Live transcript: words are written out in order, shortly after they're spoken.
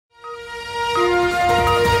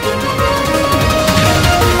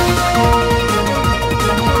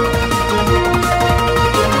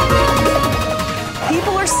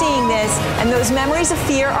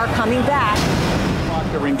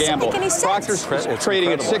make any sense. Proctor's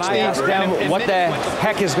trading at 60. I asked them what the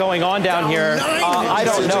heck is going on down here. I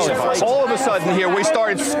don't know. All of a sudden here, we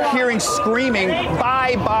started hearing screaming,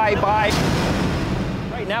 buy, buy, buy.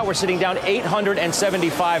 Right now, we're sitting down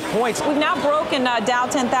 875 points. We've now broken Dow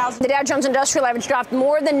 10,000. The Dow Jones Industrial Average dropped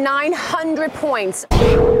more than 900 points.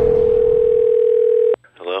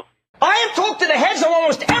 Hello? I have talked to the heads of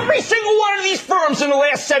almost every single one of these firms in the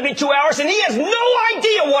last 72 hours, and he has no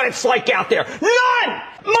idea what it's like out there. None!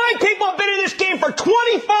 My people have been in this game for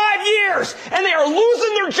 25 years, and they are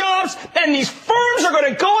losing their jobs, and these firms are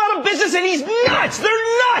going to go out of business, and he's nuts!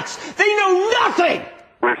 They're nuts! They know nothing!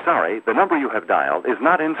 We're sorry, the number you have dialed is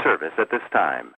not in service at this time.